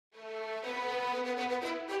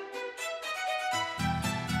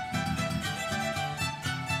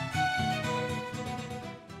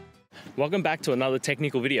Welcome back to another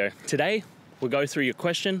technical video. Today, we'll go through your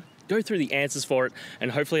question, go through the answers for it,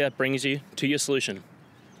 and hopefully that brings you to your solution.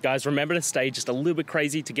 Guys, remember to stay just a little bit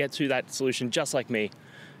crazy to get to that solution just like me.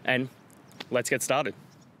 And let's get started.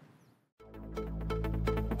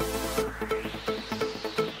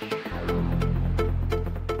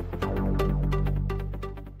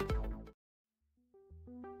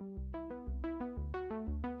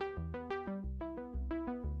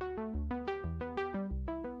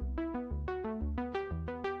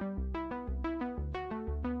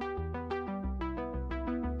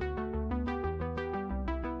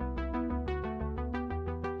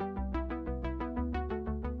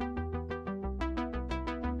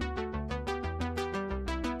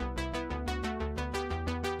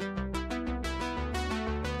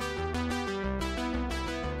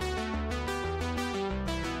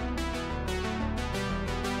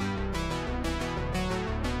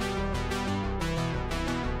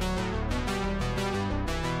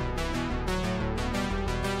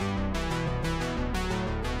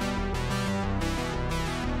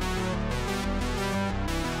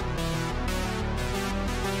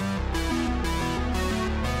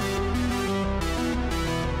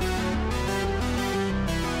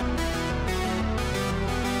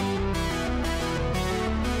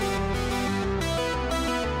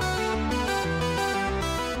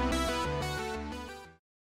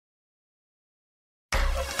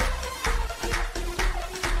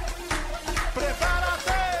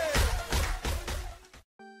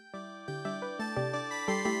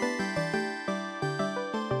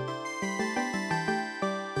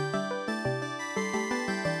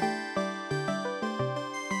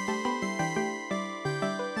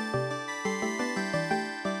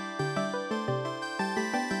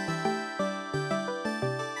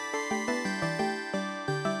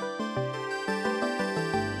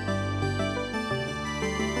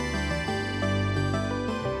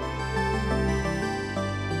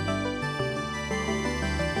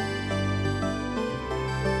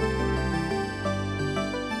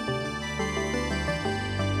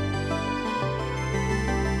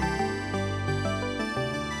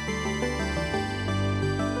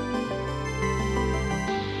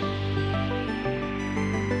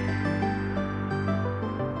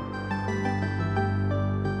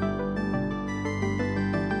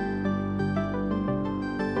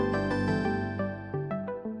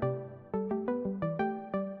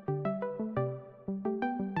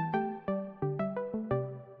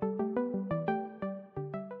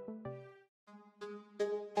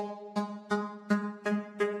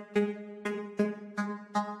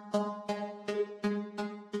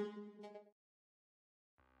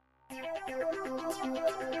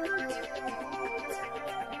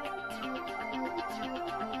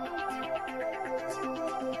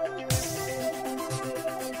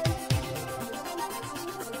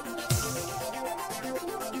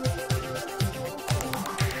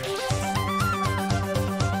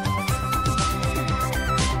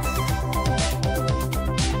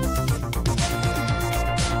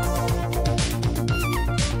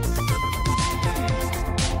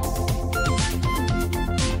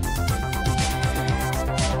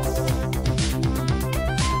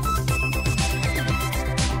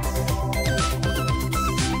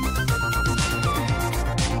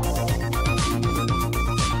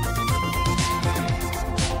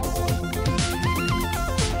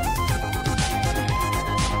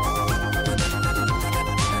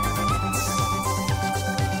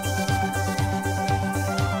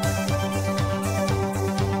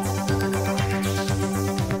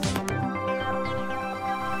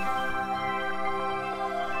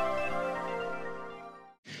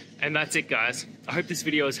 And that's it, guys. I hope this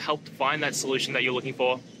video has helped find that solution that you're looking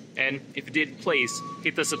for. And if it did, please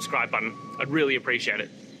hit the subscribe button. I'd really appreciate it.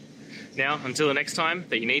 Now, until the next time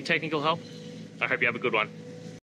that you need technical help, I hope you have a good one.